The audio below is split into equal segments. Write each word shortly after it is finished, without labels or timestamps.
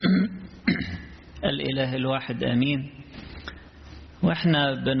الإله الواحد آمين.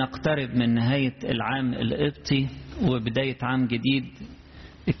 وإحنا بنقترب من نهاية العام القبطي وبداية عام جديد.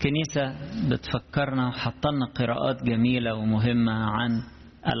 الكنيسة بتفكرنا وحطلنا قراءات جميلة ومهمة عن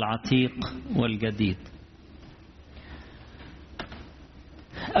العتيق والجديد.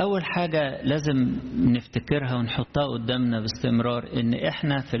 أول حاجة لازم نفتكرها ونحطها قدامنا باستمرار إن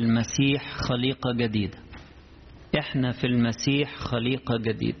إحنا في المسيح خليقة جديدة. إحنا في المسيح خليقة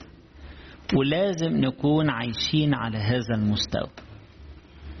جديدة، ولازم نكون عايشين على هذا المستوى.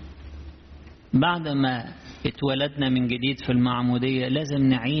 بعد ما اتولدنا من جديد في المعمودية لازم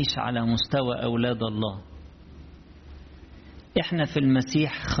نعيش على مستوى أولاد الله. إحنا في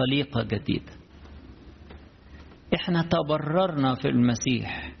المسيح خليقة جديدة. إحنا تبررنا في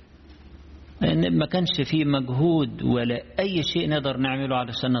المسيح، لأن ما كانش فيه مجهود ولا أي شيء نقدر نعمله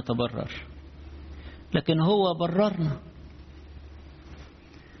علشان نتبرر، لكن هو بررنا.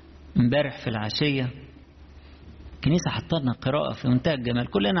 امبارح في العشية الكنيسة حطلنا قراءة في منتهى الجمال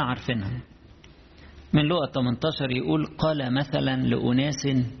كلنا عارفينها من لقا 18. يقول: قال مثلا لأناس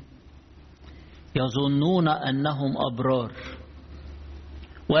يظنون أنهم أبرار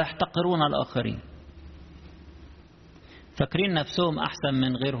ويحتقرون الآخرين، فاكرين نفسهم أحسن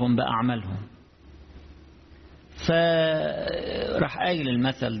من غيرهم بأعمالهم. فراح قايل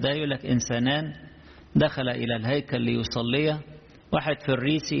المثل ده، يقول لك: إنسانان دخل إلى الهيكل ليصليا، واحد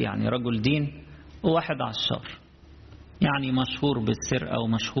فريسي يعني رجل دين، وواحد عشار يعني مشهور بالسرقة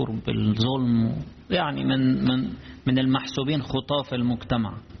ومشهور بالظلم، يعني من المحسوبين خطاة في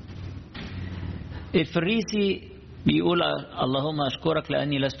المجتمع. الفريسي بيقول: اللهم أشكرك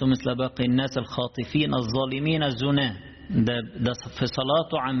لأني لست مثل باقي الناس الخاطفين الظالمين الزناة. ده في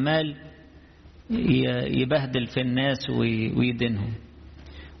صلاته عمال يبهدل في الناس ويدينهم.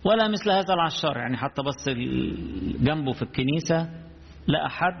 ولا مثل هذا العشار، يعني حتى بس جنبه في الكنيسة لا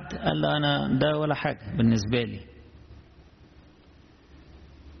أحد قال له أنا ده ولا حاجة بالنسبة لي.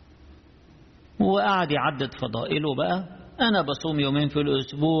 وقعد يعدد فضائله بقى: أنا بصوم يومين في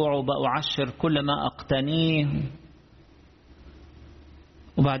الأسبوع وبأعشر كل ما أقتنيه.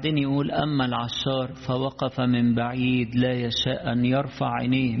 وبعدين يقول: أما العشار فوقف من بعيد لا يشاء أن يرفع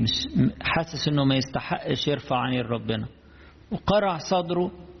عينيه، مش حاسس أنه ما يستحقش يرفع عينيه ربنا، وقرع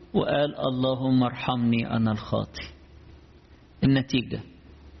صدره وقال: اللهم ارحمني أنا الخاطي. النتيجة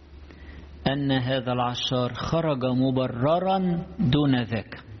أن هذا العشار خرج مبررا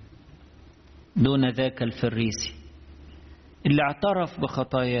دون ذاك الفريسي اللي اعترف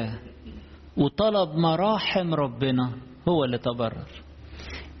بخطاياه وطلب مراحم ربنا، هو اللي تبرر.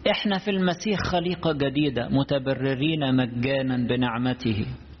 احنا في المسيح خليقة جديدة متبررين مجانا بنعمته.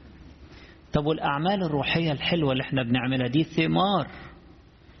 طب والأعمال الروحية الحلوة اللي احنا بنعملها دي ثمار،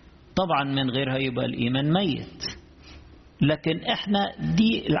 طبعا من غيرها يبقى الإيمان ميت، لكن احنا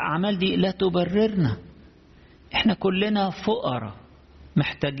دي الأعمال دي لا تبررنا. احنا كلنا فقراء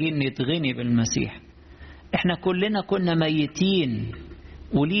محتاجين نتغني بالمسيح. احنا كلنا كنا ميتين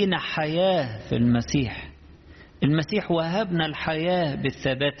ولينا حياة في المسيح. المسيح وهبنا الحياة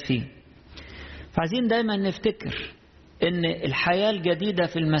بالثبات فيه. فعايزين دايما نفتكر ان الحياة الجديدة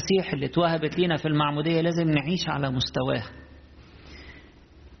في المسيح اللي اتوهبت لنا في المعمودية لازم نعيش على مستواه،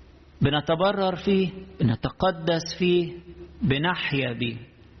 بنتبرر فيه، بنتقدس فيه، بنحيا بيه.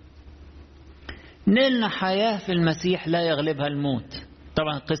 نلنا حياة في المسيح لا يغلبها الموت.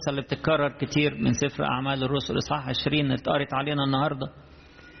 طبعا القصة اللي بتتكرر كتير من سفر أعمال الرسل إصحاح 20 اللي اتقرت علينا النهاردة،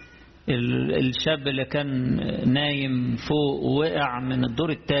 الشاب اللي كان نايم فوق ووقع من الدور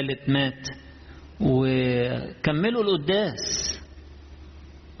الثالث مات، وكملوا القداس.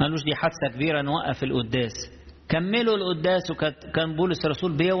 قالوش دي حادثة كبيرة نوقف القداس، كملوا القداس. وكان بولس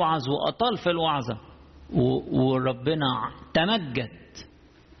الرسول بيوعظ وأطال في الوعظة، وربنا تمجد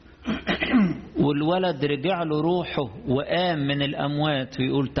والولد رجع له روحه وقام من الأموات،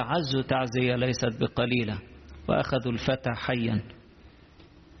 ويقول: تعزوا تعزية ليست بقليلة وأخذوا الفتى حيا.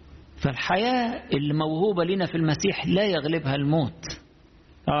 فالحياة اللي موهوبة لنا في المسيح لا يغلبها الموت.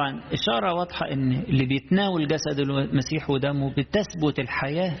 طبعا إشارة واضحة إن اللي بيتناول جسد المسيح ودمه بتثبت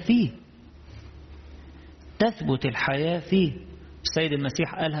الحياة فيه، تثبت الحياة فيه. السيد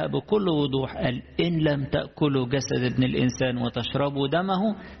المسيح قالها بكل وضوح، قال: إن لم تأكلوا جسد ابن الإنسان وتشربوا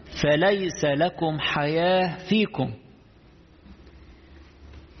دمه فليس لكم حياة فيكم.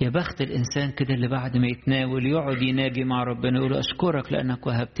 يا بخت الإنسان كده اللي بعد ما يتناول يقعد يناجي مع ربنا، يقول: أشكرك لأنك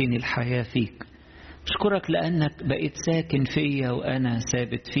وهبتني الحياة فيك، أشكرك لأنك بقيت ساكن فيا وأنا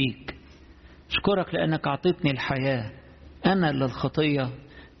ثابت فيك، أشكرك لأنك أعطيتني الحياة. أنا اللي الخطية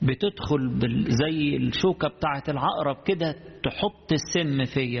بتدخل زي الشوكة بتاعة العقرب كده تحط السم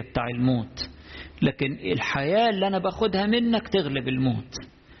فيا بتاع الموت، لكن الحياة اللي أنا باخدها منك تغلب الموت.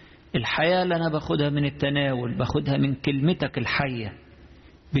 الحياة اللي أنا باخدها من التناول، باخدها من كلمتك الحية،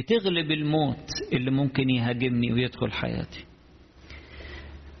 بتغلب الموت اللي ممكن يهاجمني ويدخل حياتي.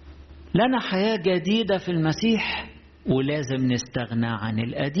 لنا حياة جديدة في المسيح، ولازم نستغنى عن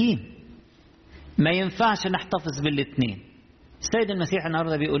القديم. ما ينفعش نحتفظ بالاتنين. السيد المسيح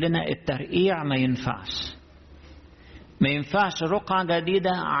النهارده بيقول لنا الترقيع ما ينفعش. ما ينفعش رقعة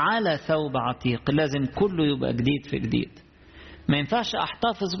جديدة على ثوب عتيق، لازم كله يبقى جديد في جديد. ما ينفعش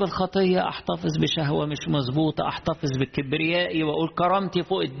احتفظ بالخطية، احتفظ بشهوة مش مظبوطة، احتفظ بكبريائي واقول كرامتي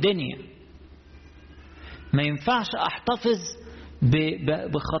فوق الدنيا. ما ينفعش احتفظ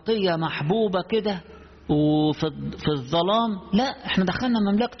بخطية محبوبة كده وفي الظلام. لا، احنا دخلنا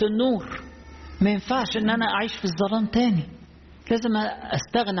مملكة النور، ما ينفعش ان انا اعيش في الظلام تاني، لازم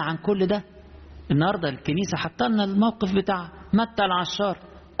استغنى عن كل ده. النهاردة الكنيسة حتى لنا الموقف بتاع متى العشار،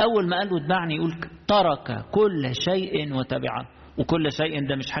 اول ما قال له اتبعني يقول ترك كل شيء وتبعه. وكل شيء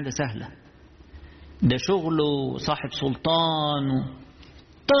ده مش حاجة سهلة، ده شغله صاحب سلطان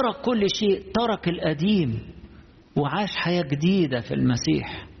ترك كل شيء، ترك القديم وعاش حياة جديدة في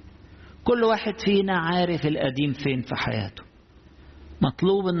المسيح. كل واحد فينا عارف القديم فين في حياته.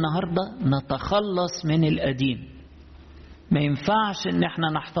 مطلوب النهاردة نتخلص من القديم. ما ينفعش ان احنا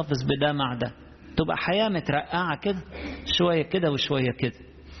نحتفظ بده مع ده، تبقى حياة مترقعة كده، شوية كده وشوية كده.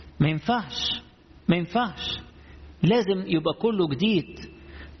 ما ينفعش، لازم يبقى كله جديد.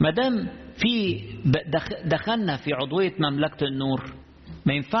 مادام في دخلنا في عضوية مملكة النور،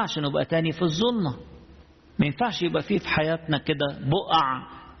 ما ينفعش نبقى تاني في الظلمة. ما ينفعش يبقى في حياتنا كده بقع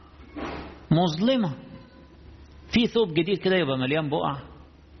مظلمة. في ثوب جديد كده يبقى مليان بقع،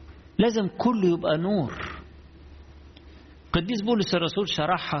 لازم كله يبقى نور. قديس بولس الرسول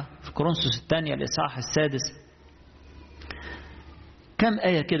شرحها في كورنثوس الثانية الإصحاح 6. كم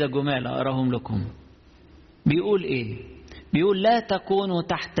آية كده جمال أراهم لكم. بيقول إيه؟ بيقول لا تكونوا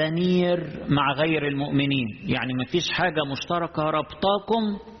تحت نير مع غير المؤمنين. يعني ما فيش حاجة مشتركة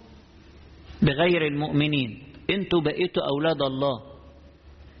ربطاكم بغير المؤمنين. انتوا بقيتوا أولاد الله،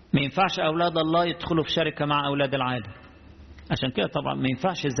 ما ينفعش أولاد الله يدخلوا في شركة مع أولاد العالم. عشان كده طبعا ما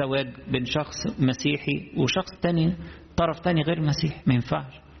ينفعش الزواج بين شخص مسيحي وشخص تاني، طرف تاني غير مسيحي، ما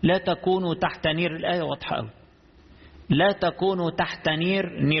ينفعش. لا تكونوا تحت نير، الآية واضحة قوي. لا تكونوا تحت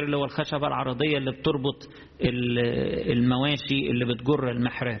نير، النير اللي هو الخشبة العرضية اللي بتربط المواشي اللي بتجر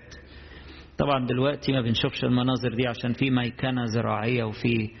المحرات. طبعا دلوقتي ما بنشوفش المناظر دي عشان في ميكنة زراعية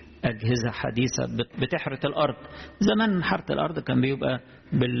وفي أجهزة حديثة بتحرث الأرض. زمان حرث الأرض كان بيبقى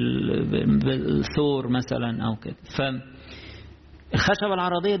بالثور مثلا أو كده. فالخشبة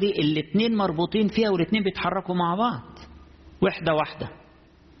العرضية دي الاتنين مربوطين فيها والاتنين بيتحركوا مع بعض وحدة واحدة.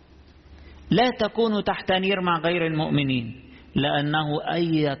 لا تكونوا تحت نير مع غير المؤمنين، لأنه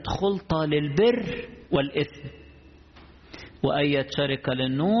أية خلطة للبر والإثم، وأية شركة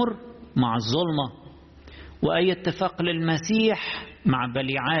للنور مع الظلمة، وأي اتفاق للمسيح مع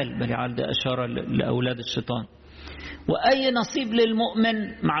بليعال ده أشار لأولاد الشيطان، وأي نصيب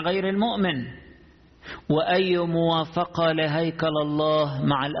للمؤمن مع غير المؤمن، وأي موافقة لهيكل الله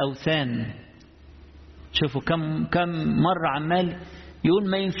مع الأوثان. شوفوا كم مرة عمال يقول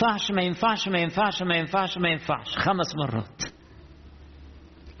ما ينفعش ما ينفعش ما ينفعش ما ينفعش ما ينفعش 5 مرات.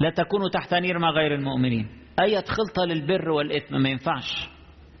 لا تكونوا تحت نير مع غير المؤمنين، أي خلطة للبر والإثم ما ينفعش،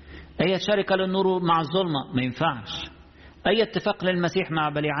 أي شركة للنور مع الظلمة ما ينفعش، أي اتفاق للمسيح مع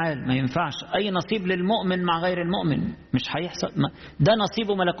بليعال ما ينفعش، أي نصيب للمؤمن مع غير المؤمن مش هيحصل. ده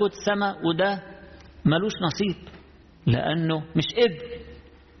نصيبه ملكوت السماء وده ملوش نصيب، لأنه مش ابن.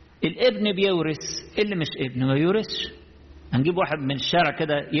 الابن بيورث، اللي مش ابن ما يورثش. هنجيب واحد من الشارع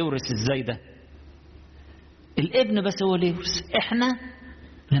كده يورث ازاي ده؟ الابن بس هو اللي يورث. احنا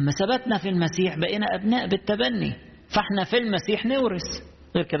لما ثبتنا في المسيح بقينا أبناء بالتبني، فاحنا في المسيح نورث،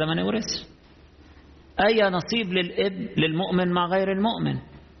 غير كده ما نورث. أي نصيب للابن للمؤمن مع غير المؤمن،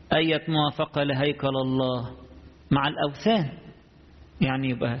 أي موافقة لهيكل الله مع الأوثان. يعني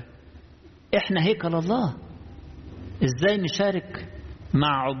يبقى احنا هيكل الله، ازاي نشارك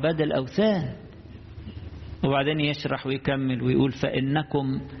مع عباد الأوثان؟ وبعدين يشرح ويكمل ويقول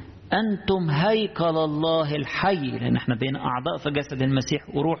فإنكم أنتم هيكل الله الحي، لأن احنا بين أعضاء في جسد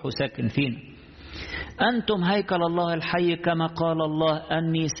المسيح وروحه ساكن فينا. أنتم هيكل الله الحي كما قال الله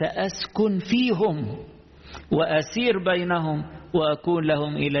أني سأسكن فيهم وأسير بينهم وأكون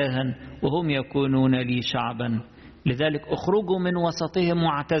لهم إلها وهم يكونون لي شعبا، لذلك أخرجوا من وسطهم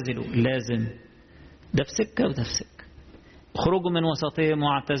واعتزلوا. لازم ده في سكة وده في سكة. اخرجوا من وسطهم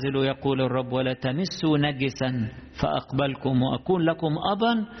واعتزلوا يقول الرب، ولا تمسوا نجسا فأقبلكم وأكون لكم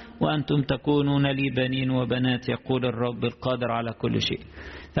أبا وأنتم تكونون لي بنين وبنات يقول الرب القادر على كل شيء.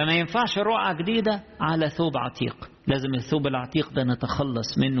 فما ينفعش رقعة جديدة على ثوب عتيق، لازم الثوب العتيق ده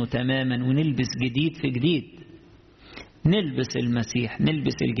نتخلص منه تماما ونلبس جديد في جديد، نلبس المسيح،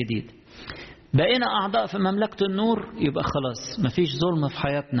 نلبس الجديد. بقينا أعضاء في مملكة النور، يبقى خلاص مفيش ظلم في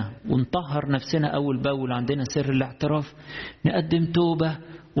حياتنا، ونطهر نفسنا أول بأول. عندنا سر الاعتراف، نقدم توبة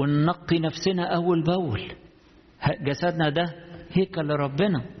وننقي نفسنا أول بأول. جسدنا ده هيكل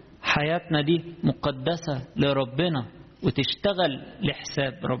لربنا، حياتنا دي مقدسة لربنا وتشتغل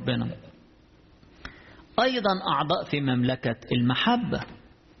لحساب ربنا. أيضا أعضاء في مملكة المحبة.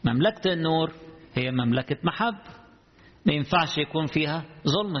 مملكة النور هي مملكة محبة، ما ينفعش يكون فيها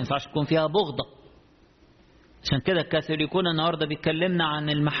ظلم، ما ينفعش يكون فيها بغضة. عشان كده الكاثوليكون النهارده بيتكلمنا عن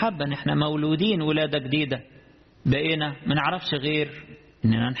المحبة، ان احنا مولودين ولادة جديدة، بقينا ما نعرفش غير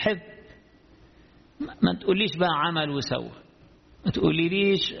اننا نحب. ما تقوليش بقى عمل وسوى، ما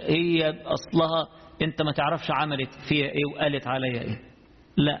تقوليليش هي اصلها انت ما تعرفش عملت فيها ايه وقالت عليا ايه.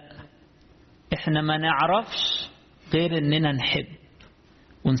 لا، احنا ما نعرفش غير اننا نحب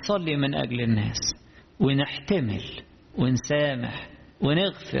ونصلي من اجل الناس ونحتمل ونسامح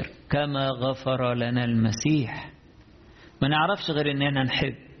ونغفر كما غفر لنا المسيح. ما نعرفش غير اننا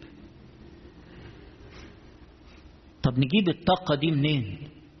نحب. طب نجيب الطاقة دي منين؟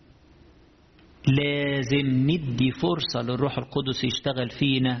 لازم ندي فرصة للروح القدس يشتغل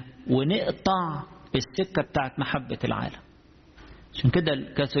فينا ونقطع السكة بتاعت محبة العالم. عشان كده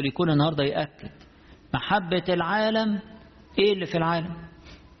الكاثوليكون النهاردة يأكد محبة العالم. ايه اللي في العالم؟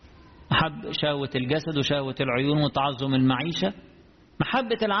 شهوة الجسد وشهوة العيون وتعظم المعيشة.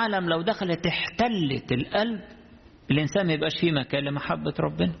 محبة العالم لو دخلت احتلت القلب، الإنسان ما يبقاش فيه مكان لمحبة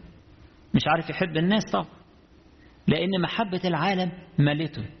ربنا، مش عارف يحب الناس طبعا، لأن محبة العالم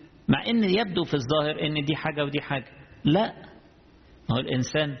ملته. مع إن يبدو في الظاهر إن دي حاجة ودي حاجة، لا، هو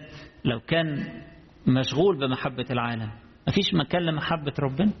الإنسان لو كان مشغول بمحبة العالم مفيش مكان لمحبة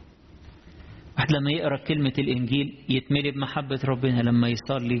ربنا. واحد لما يقرأ كلمة الإنجيل يتملي بمحبة ربنا، لما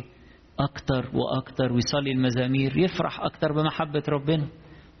يصلي أكتر وأكتر ويصلي المزامير يفرح أكتر بمحبة ربنا،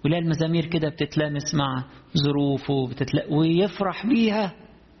 ولا المزامير كده بتتلامس مع ظروفه ويفرح بيها.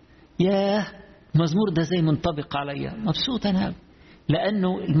 ياه، المزمور ده زي منطبق عليا، مبسوط أنا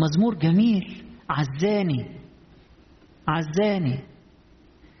لأنه المزمور جميل، عزاني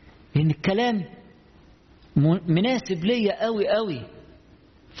لأن الكلام مناسب ليا قوي قوي،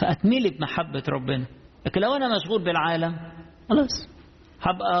 فأتملي بمحبة ربنا. لكن لو أنا مشغول بالعالم خلاص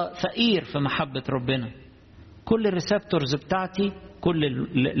هبقى فقير في محبة ربنا. كل الريسبتورز بتاعتي، كل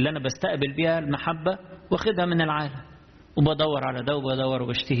اللي أنا بستقبل بيها المحبة واخدها من العالم، وبدور على ده وبدور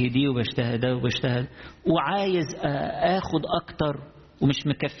وبشتهي دي وبشتهي ده وبشتهي، وعايز آخد أكتر ومش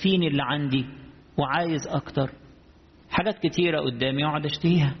مكفيني اللي عندي وعايز أكتر. حاجات كتيرة قدامي وقعد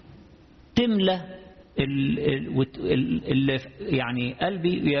أشتهيها تملى يعني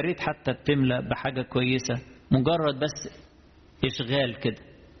قلبي. يا ريت حتى تملى بحاجة كويسة، مجرد بس إشغال كده،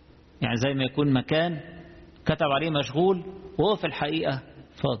 يعني زي ما يكون مكان كتب عليه مشغول وهو في الحقيقة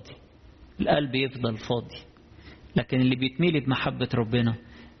فاضي، القلب يفضل فاضي. لكن اللي بيتميل بمحبة ربنا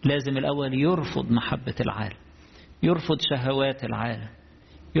لازم الأول يرفض محبة العالم، يرفض شهوات العالم،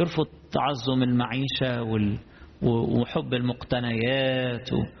 يرفض تعظم المعيشة وحب المقتنيات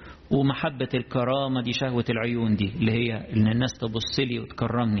ومحبة الكرامة، دي شهوة العيون دي اللي هي إن الناس تبص لي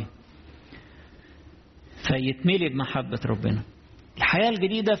وتكرمني. فيتملي بمحبة ربنا. الحياة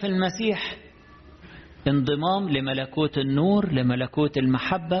الجديدة في المسيح انضمام لملكوت النور، لملكوت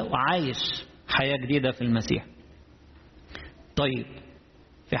المحبة، وعايش حياة جديدة في المسيح. طيب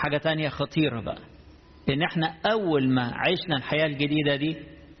في حاجة تانية خطيرة بقى، إن احنا أول ما عشنا الحياة الجديدة دي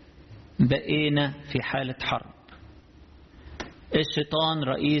بقينا في حالة حرب. الشيطان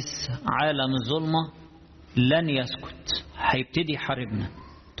رئيس عالم الظلمة لن يسكت، هيبتدي يحاربنا.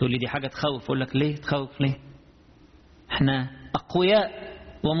 تقول لي دي حاجة تخوف، أقول لك ليه تخوف؟ ليه؟ احنا أقوياء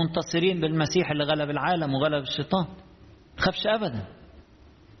ومنتصرين بالمسيح اللي غلب العالم وغلب الشيطان. تخافش أبدا.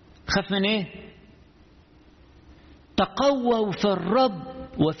 تخاف من ايه؟ تقووا في الرب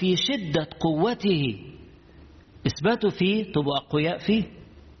وفي شدة قوته، اثبتوا فيه، تبقوا أقوياء فيه،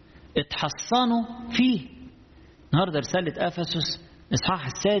 اتحصنوا فيه. النهارده رسالة أفسس إصحاح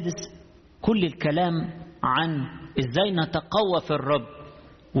 6 كل الكلام عن إزاي نتقوى في الرب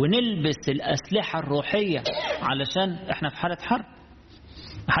ونلبس الأسلحة الروحية، علشان إحنا في حالة حرب.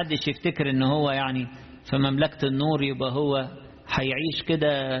 محدش يفتكر إن هو يعني في مملكة النور يبقى هو هيعيش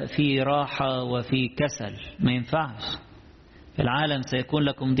كده في راحة وفي كسل، ما ينفعش. في العالم سيكون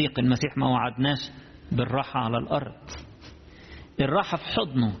لكم ضيق، المسيح ما وعدناش بالراحة على الأرض، الراحة في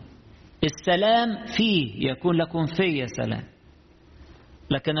حضنه، السلام فيه، يكون لكم في سلام.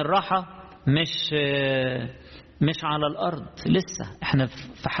 لكن الراحة مش على الأرض، لسه احنا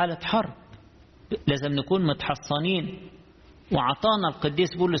في حالة حرب، لازم نكون متحصنين. وعطانا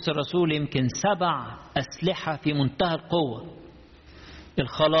القديس بولس الرسول يمكن 7 أسلحة في منتهى القوة: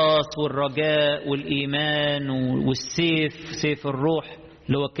 الخلاص والرجاء والإيمان والسيف، سيف الروح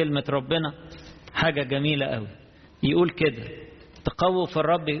اللي هو كلمة ربنا. حاجة جميلة قوي. يقول كده: تقووا في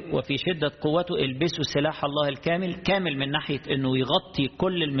الرب وفي شدة قوته البسوا سلاح الله الكامل. كامل من ناحية انه يغطي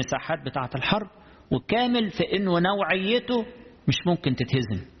كل المساحات بتاعة الحرب، وكامل في انه نوعيته مش ممكن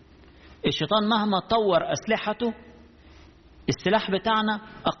تتهزم. الشيطان مهما طور أسلحته، السلاح بتاعنا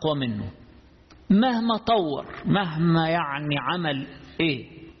أقوى منه. مهما طور، مهما يعني عمل ايه،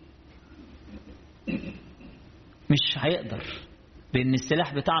 مش هيقدر، لأن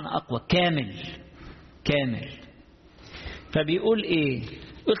السلاح بتاعنا أقوى. كامل. فبيقول ايه؟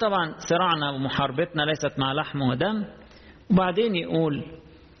 يقول طبعا صراعنا ومحاربتنا ليست مع لحم ودم. وبعدين يقول: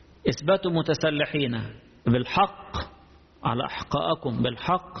 اثبتوا متسلحين بالحق على أحقائكم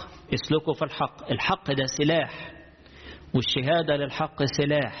بالحق، اسلكوا في الحق. الحق ده سلاح، والشهادة للحق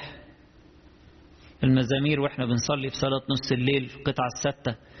سلاح. المزامير واحنا بنصلي في صلاة نص الليل في القطعة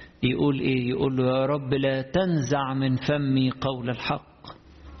 6 يقول ايه؟ يقول له: يا رب لا تنزع من فمي قول الحق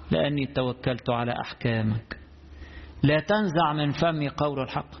لأني توكلت على أحكامك. لا تنزع من فمي قول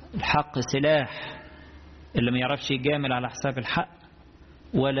الحق. الحق سلاح، اللي ما يعرفش يجامل على حساب الحق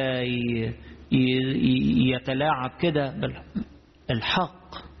ولا يتلاعب كده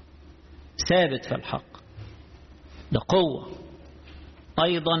الحق ثابت في الحق، ده قوة.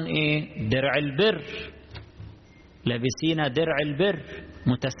 أيضا إيه؟ درع البر، لابسين درع البر،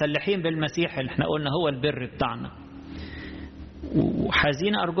 متسلحين بالمسيح اللي احنا قلنا هو البر بتاعنا.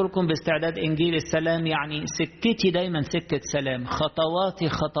 وحازين أرجلكم باستعداد إنجيل السلام، يعني سكتي دايما سكة سلام، خطواتي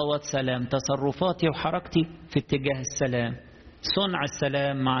خطوات سلام، تصرفاتي وحركتي في اتجاه السلام، صنع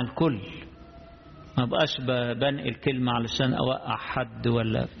السلام مع الكل. ما بقاش بنقل كلمة علشان أوقع حد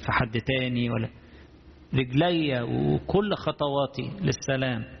ولا في حد تاني، ولا رجلي وكل خطواتي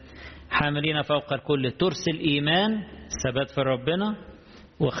للسلام. حاملين فوق الكل ترس الإيمان، الثبات في ربنا،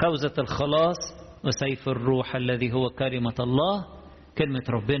 وخوذة الخلاص، وسيف الروح الذي هو كلمة الله. كلمة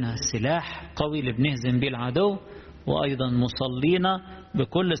ربنا السلاح قوي اللي بنهزم به العدو. وأيضا مصلين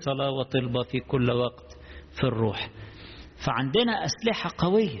بكل صلاة وطلبة في كل وقت في الروح. فعندنا أسلحة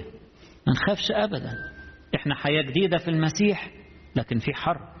قوية، ما نخافش أبدا. احنا حياة جديدة في المسيح، لكن في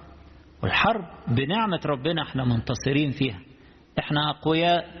حرب، والحرب بنعمة ربنا احنا منتصرين فيها. احنا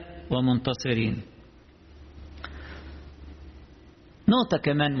أقوياء ومنتصرين. نقطة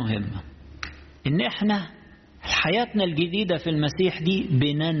كمان مهمة، ان احنا حياتنا الجديدة في المسيح دي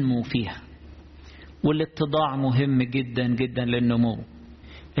بننمو فيها. والاتضاع مهم جدا جدا للنمو،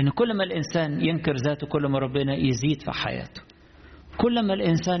 لأن كل ما الإنسان ينكر ذاته كل ما ربنا يزيد في حياته. كل ما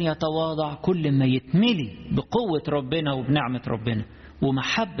الإنسان يتواضع كل ما يتملي بقوة ربنا وبنعمة ربنا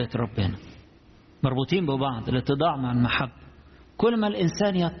ومحبة ربنا، مربوطين ببعض، الاتضاع مع المحبة. كل ما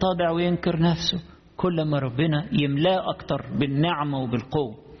الإنسان يتضع وينكر نفسه كل ما ربنا يملاه أكتر بالنعمة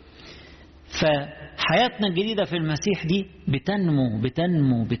وبالقوة. فحياتنا الجديدة في المسيح دي بتنمو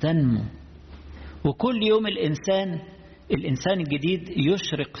بتنمو بتنمو، وكل يوم الإنسان الجديد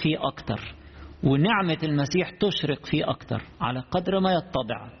يشرق فيه أكتر، ونعمة المسيح تشرق فيه أكتر على قدر ما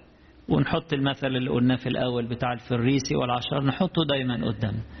يتضع. ونحط المثل اللي قلناه في الأول بتاع الفريسي والعشار، نحطه دايما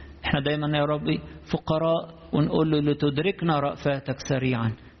قدام. احنا دايما يا ربي فقراء، ونقول له لتدركنا رأفاتك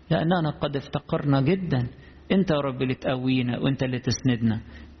سريعا لأننا قد افتقرنا جدا. انت يا رب اللي تقوينا وانت اللي تسندنا.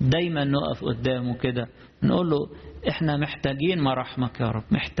 دايما نقف قدامه كده نقول له احنا محتاجين مراحمك يا رب،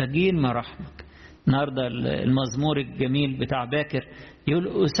 محتاجين مراحمك. النهاردة المزمور الجميل بتاع باكر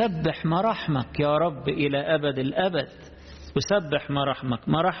يقول: أسبح مراحمك يا رب إلى أبد الأبد. أسبح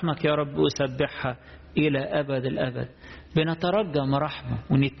مراحمك يا رب، أسبحها إلى أبد الأبد. بنترجى مراحمه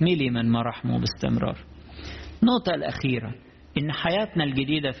ونتملي من مراحمه باستمرار. النقطة الأخيرة، إن حياتنا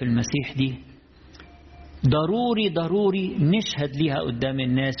الجديدة في المسيح دي ضروري نشهد ليها قدام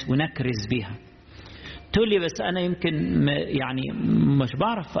الناس ونكرز بيها. تقول لي بس أنا يمكن يعني مش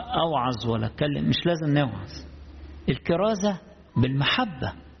بعرف أوعظ ولا أتكلم. مش لازم نوعظ. الكرازة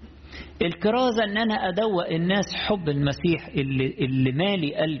بالمحبة، الكرازة أن أنا أدوق الناس حب المسيح اللي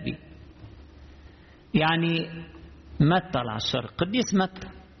مالي قلبي. يعني متى العشار، قديس متى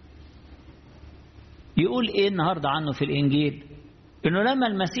يقول إيه النهاردة عنه في الإنجيل؟ إنه لما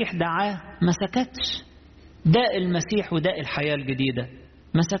المسيح دعاه ما سكتش، داء المسيح وداء الحياة الجديدة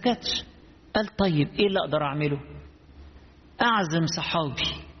ما سكتش. قال طيب إيه اللي أقدر أعمله؟ أعزم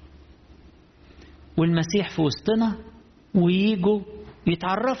صحابي، والمسيح في وسطنا وييجوا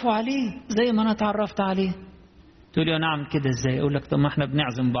يتعرفوا عليه زي ما أنا اتعرفت عليه. تقول لي أنا أعمل كده إزاي؟ أقول لك طب ما احنا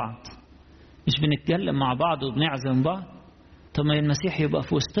بنعزم بعض، مش بنتكلم مع بعض وبنعزم بعض؟ طب ما المسيح يبقى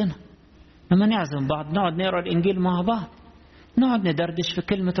في وسطنا، لما نعزم بعض نقعد نقرأ الإنجيل مع بعض، نقعد ندردش في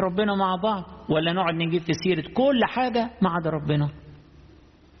كلمة ربنا مع بعض، ولا نقعد نجيب في سيرة كل حاجة ما عدا ربنا؟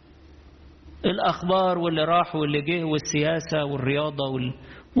 الأخبار واللي راح واللي جه والسياسة والرياضة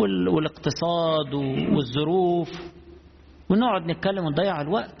والاقتصاد والظروف، ونقعد نتكلم ونضيع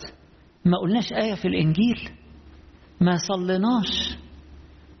الوقت. ما قلناش آية في الإنجيل، ما صليناش،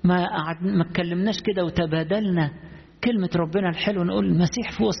 ما اتكلمناش كده وتبادلنا كلمة ربنا الحلو، نقول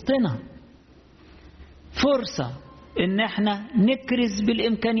المسيح في وسطنا. فرصة إن احنا نكرز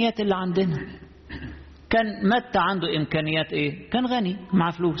بالإمكانيات اللي عندنا. كان متى عنده إمكانيات إيه؟ كان غني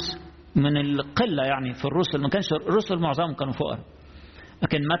مع فلوس من القلة يعني في الرسل، ما كانش الرسل معظمهم كانوا فقراء،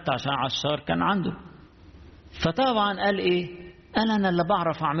 لكن متى عشان عشار كان عنده. فطبعا قال إيه؟ قال أنا اللي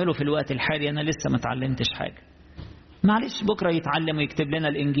بعرف أعمله في الوقت الحالي، أنا لسه ما اتعلمتش حاجة، معلش بكرة يتعلم ويكتب لنا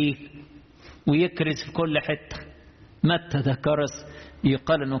الإنجيل ويكرز في كل حتة. متى ده كرز،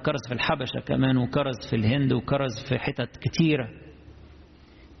 يقال أنه كرز في الحبشة كمان، وكرز في الهند، وكرز في حتت كتيرة،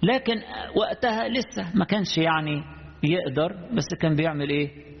 لكن وقتها لسه ما كانش يعني يقدر. بس كان بيعمل إيه؟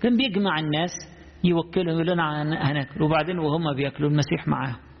 كان بيجمع الناس، يوكلهم يقول لنا هناكل، وبعدين وهم بياكلوا المسيح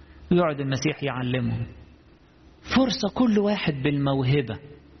معاهم، ويقعد المسيح يعلمهم. فرصة كل واحد بالموهبة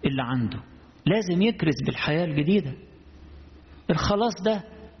اللي عنده لازم يكرز بالحياة الجديدة. الخلاص ده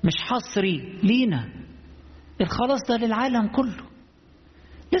مش حصري لينا، الخلاص ده للعالم كله.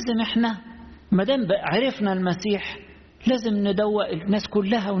 لازم احنا مادام عرفنا المسيح لازم ندوق الناس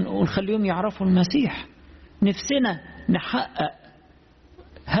كلها ونخليهم يعرفوا المسيح. نفسنا نحقق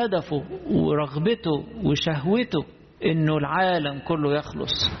هدفه ورغبته وشهوته انه العالم كله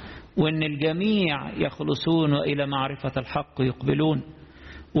يخلص، وان الجميع يخلصون والى معرفة الحق يقبلون،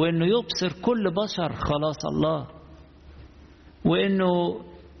 وانه يبصر كل بشر خلاص الله، وانه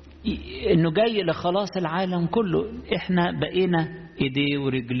جاي لخلاص العالم كله. احنا بقينا ايديه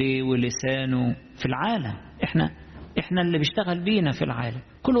ورجليه ولسانه في العالم، احنا اللي بيشتغل بينا في العالم.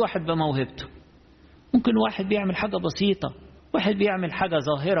 كل واحد بموهبته، ممكن واحد بيعمل حاجة بسيطة، واحد بيعمل حاجة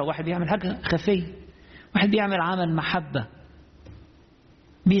ظاهرة، واحد بيعمل حاجة خفية، واحد بيعمل عمل محبة،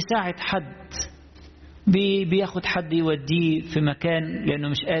 بيساعد حد، بياخد حد يوديه في مكان لأنه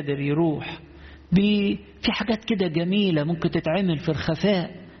مش قادر يروح، في حاجات كده جميلة ممكن تتعمل في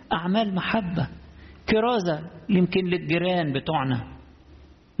الخفاء، أعمال محبة. كرازة يمكن للجيران بتوعنا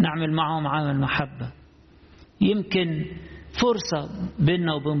نعمل معهم عمل محبة. يمكن فرصة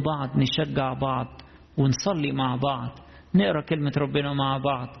بيننا وبين بعض نشجع بعض ونصلي مع بعض، نقرأ كلمة ربنا مع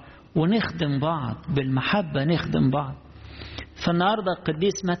بعض، ونخدم بعض بالمحبة، نخدم بعض. فالنهاردة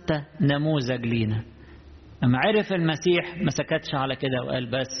القديس متى نموذج لينا. لما عرف المسيح ما سكتش على كده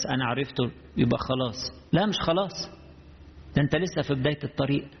وقال بس أنا عرفته يبقى خلاص. لا، مش خلاص، ده أنت لسه في بداية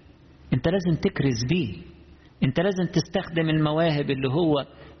الطريق. أنت لازم تكرز بيه، أنت لازم تستخدم المواهب اللي هو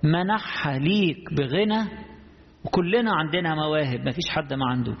منحها ليك بغنى. وكلنا عندنا مواهب، ما فيش حد ما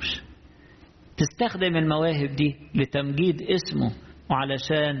عندوش. تستخدم المواهب دي لتمجيد اسمه،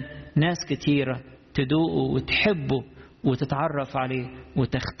 وعلشان ناس كتيرة تدوقه وتحبه وتتعرف عليه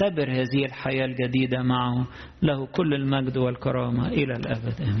وتختبر هذه الحياة الجديدة معه. له كل المجد والكرامة إلى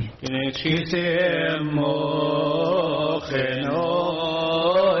الأبد، آمين.